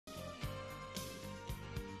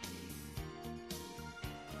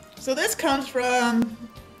So this comes from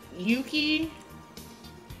Yuki,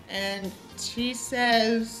 and she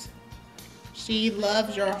says she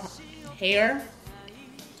loves your hair.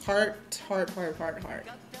 Heart, heart, heart, heart, heart.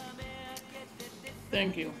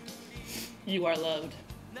 Thank you. You are loved.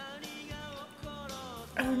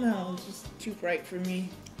 I don't know, it's just too bright for me.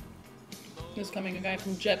 This coming a guy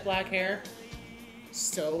from jet black hair.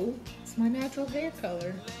 So, it's my natural hair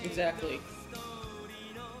color. Exactly.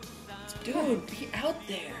 Dude, be out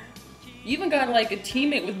there. You even got like a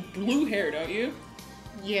teammate with blue hair, don't you?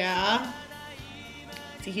 Yeah.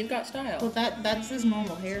 See, he's got style. Well, that's his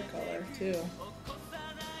normal hair color, too.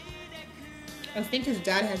 I think his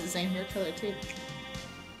dad has the same hair color, too.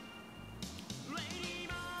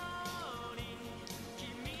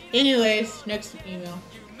 Anyways, next email.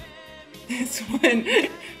 This one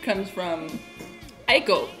comes from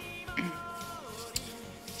Aiko.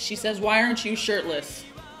 She says, "Why aren't you shirtless?"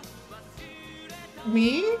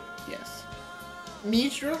 Me? Yes. Me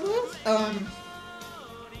shirtless?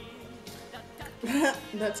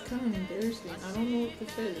 That's kind of embarrassing. I don't know what to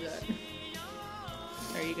say to that.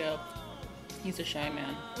 There you go. He's a shy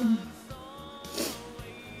man.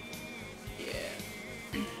 Yeah.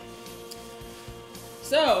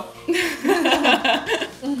 So,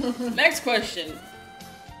 next question.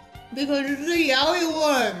 Because it's the yaoi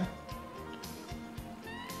one.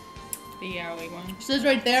 The yaoi one. It says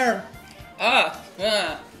right there.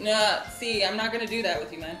 See, I'm not gonna do that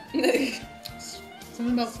with you, man.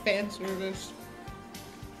 Something about fan service.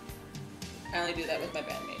 I only do that with my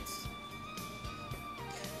bandmates.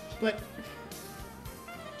 But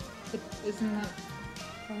isn't that...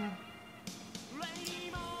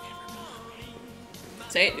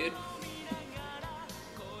 Say it, dude.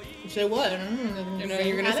 Say what? I don't know.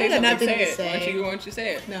 You're gonna say something. Say it. Why don't you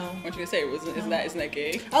say it? No. Why don't you say it? Isn't that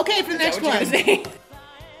gay? Okay, for the next one. Say?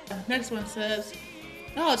 Next one says,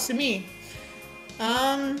 oh, it's to me.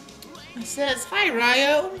 It says, "Hi,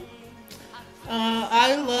 Ryo.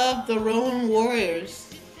 I love the Ronin Warriors.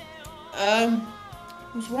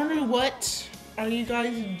 Was wondering what are you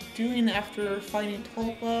guys doing after fighting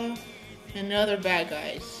Tulpa and the other bad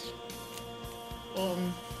guys?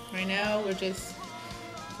 Right now we're just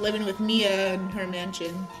living with Mia in her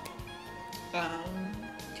mansion.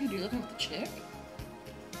 Dude, you're living with the chick?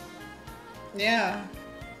 Yeah.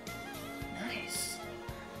 Nice.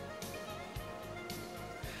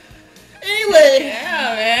 Anyway.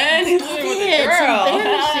 Yeah, man. He's living with a girl. It's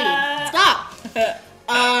embarrassing. Stop.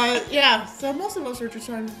 Yeah, so most of us are just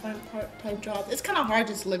trying to find part-time jobs. It's kind of hard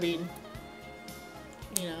just living,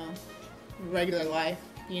 regular life,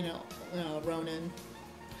 Ronin.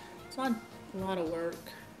 It's not a lot of work.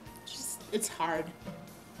 It's hard.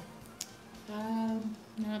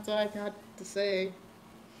 That's all I got to say.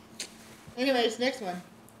 Anyways, next one.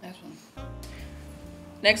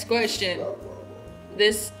 Next question.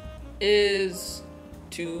 This is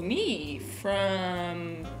to me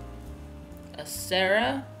from a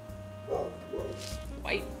Sarah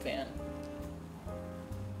White fan.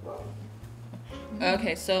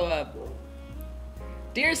 Okay, so,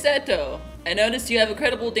 Dear Seto, I noticed you have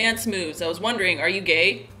incredible dance moves. I was wondering, are you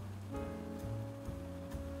gay?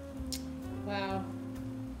 Wow.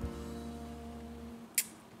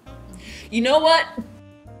 You know what?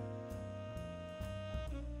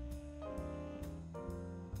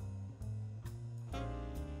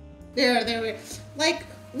 There we go. Like,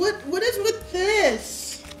 what is with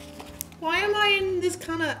this? Why am I in this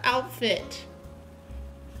kind of outfit?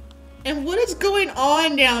 And what is going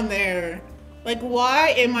on down there? Like, why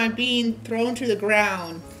am I being thrown to the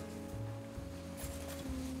ground?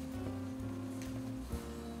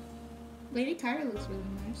 Lady Tyra looks really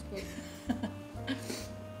nice, but...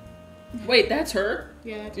 Wait, that's her?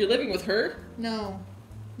 Yeah. You're living with her? No,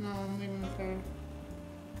 I'm living with her.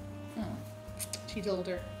 Oh. She's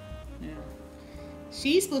older. Yeah.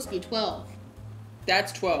 She's supposed to be 12.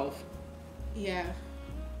 That's 12. Yeah.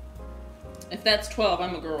 If that's 12,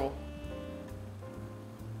 I'm a girl.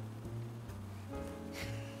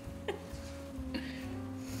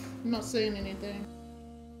 I'm not saying anything.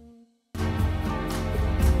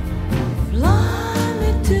 Fly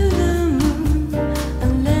me to the moon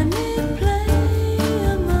and let me play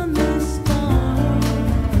among the stars.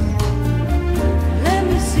 Let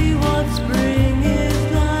me see what spring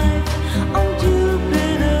is like on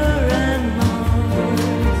Jupiter and Mars.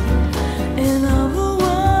 In other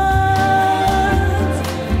words,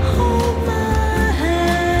 hold my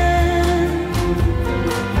hand.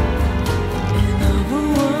 In other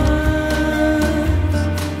words,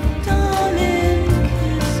 darling,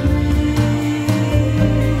 kiss me.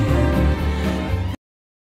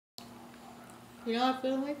 You know what I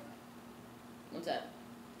feel like? What's that?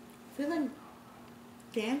 feeling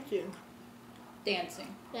dancing.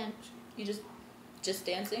 Dancing. Dance. You just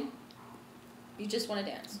dancing? You just want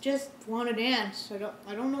to dance. Just want to dance.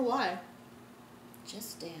 I don't know why.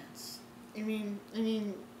 Just dance. I mean,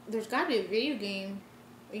 there's got to be a video game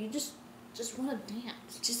where you just want to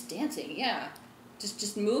dance. Just dancing, yeah.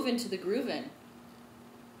 Just move into the grooving.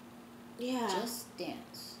 Yeah. Just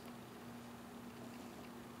dance.